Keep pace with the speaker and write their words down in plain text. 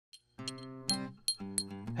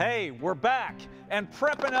Hey, we're back and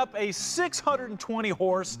prepping up a 620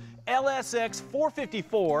 horse LSX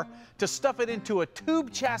 454 to stuff it into a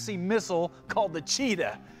tube chassis missile called the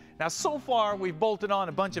Cheetah. Now, so far we've bolted on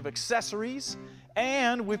a bunch of accessories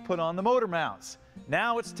and we've put on the motor mounts.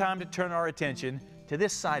 Now it's time to turn our attention to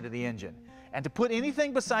this side of the engine. And to put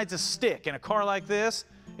anything besides a stick in a car like this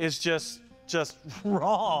is just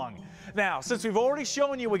wrong. Now, since we've already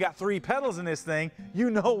shown you we got 3 pedals in this thing, you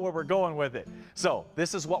know where we're going with it. So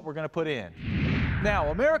this is what we're going to put in.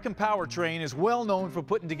 Now, American Powertrain is well known for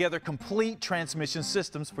putting together complete transmission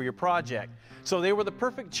systems for your project. So they were the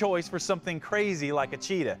perfect choice for something crazy like a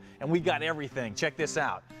Cheetah. And we got everything. Check this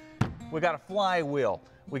out. We got a flywheel.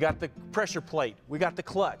 We got the pressure plate. We got the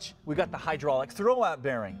clutch. We got the hydraulic throwout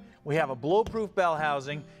bearing. We have a blow-proof bell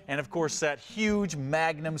housing, and of course that huge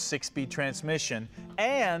Magnum 6-speed transmission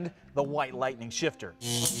and the White Lightning shifter.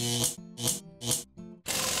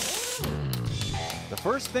 The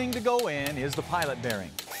first thing to go in is the pilot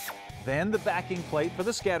bearing, then the backing plate for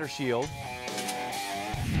the scatter shield,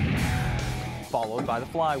 followed by the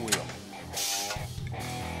flywheel.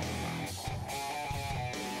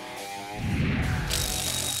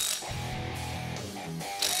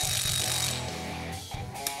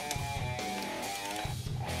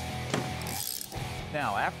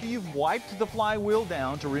 Now, after you've wiped the flywheel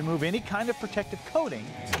down to remove any kind of protective coating,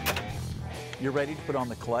 you're ready to put on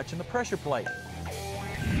the clutch and the pressure plate.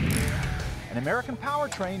 An American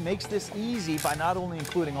Powertrain makes this easy by not only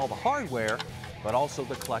including all the hardware, but also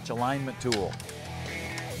the clutch alignment tool.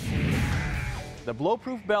 The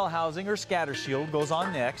blow-proof bell housing or scatter shield goes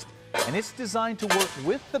on next, and it's designed to work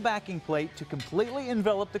with the backing plate to completely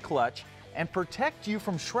envelop the clutch and protect you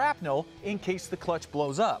from shrapnel in case the clutch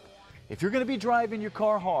blows up. If you're going to be driving your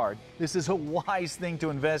car hard, this is a wise thing to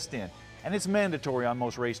invest in, and it's mandatory on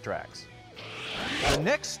most racetracks. The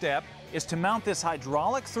next step is to mount this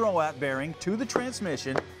hydraulic throwout bearing to the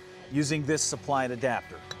transmission using this supplied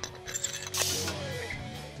adapter.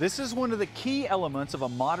 This is one of the key elements of a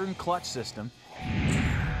modern clutch system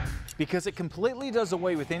because it completely does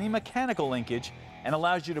away with any mechanical linkage and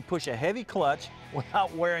allows you to push a heavy clutch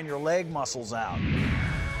without wearing your leg muscles out.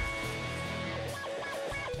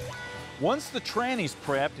 Once the tranny's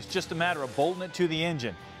prepped, it's just a matter of bolting it to the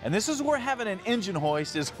engine. And this is where having an engine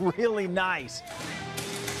hoist is really nice,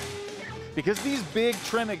 because these big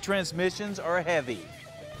Tremec transmissions are heavy.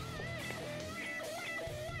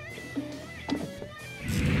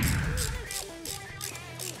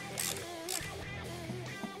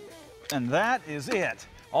 And that is it.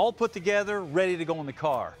 All put together, ready to go in the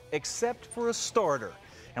car, except for a starter.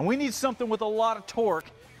 And we need something with a lot of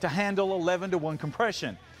torque to handle 11-to-1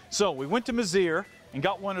 compression. So we went to Mazir and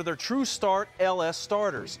got one of their True Start LS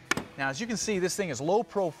starters. Now, as you can see, this thing is low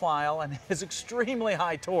profile and has extremely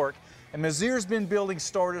high torque. And Mazir's been building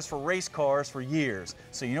starters for race cars for years.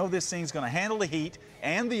 So you know this thing's going to handle the heat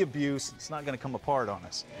and the abuse. It's not going to come apart on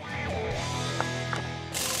us.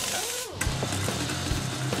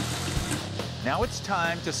 Now it's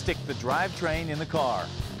time to stick the drivetrain in the car.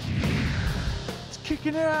 It's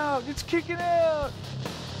kicking out! It's kicking out!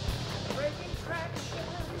 Braking traction!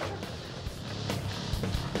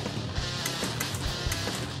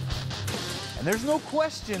 And there's no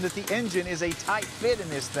question that the engine is a tight fit in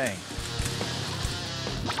this thing.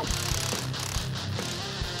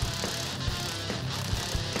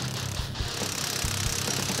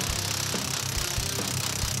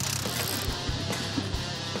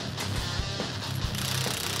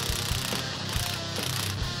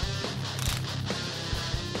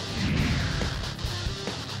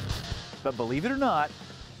 But believe it or not,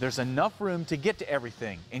 there's enough room to get to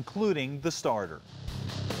everything, including the starter.